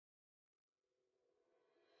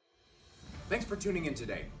Thanks for tuning in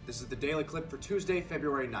today. This is the Daily Clip for Tuesday,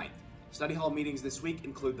 February 9th. Study hall meetings this week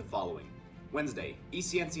include the following. Wednesday,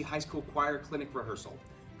 ECNC High School Choir Clinic Rehearsal.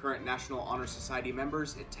 Current National Honor Society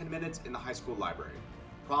members at 10 minutes in the high school library.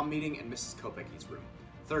 Prom meeting in Mrs. Kopecki's room.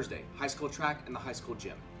 Thursday, high school track in the high school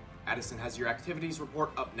gym. Addison has your activities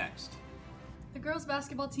report up next. The girls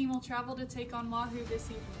basketball team will travel to take on Wahoo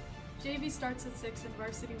this evening. JV starts at 6 and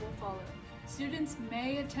varsity will follow. Students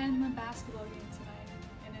may attend the basketball game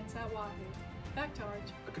tonight, and it's at Wahoo. Back to Arch.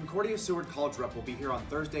 A Concordia Seward College rep will be here on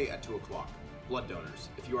Thursday at 2 o'clock. Blood donors.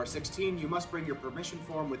 If you are 16, you must bring your permission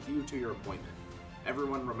form with you to your appointment.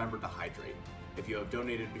 Everyone remember to hydrate. If you have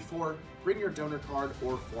donated before, bring your donor card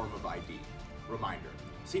or form of ID. Reminder,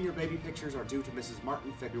 senior baby pictures are due to Mrs.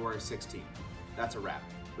 Martin February 16th. That's a wrap.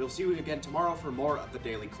 We'll see you again tomorrow for more of the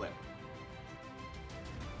Daily Clip.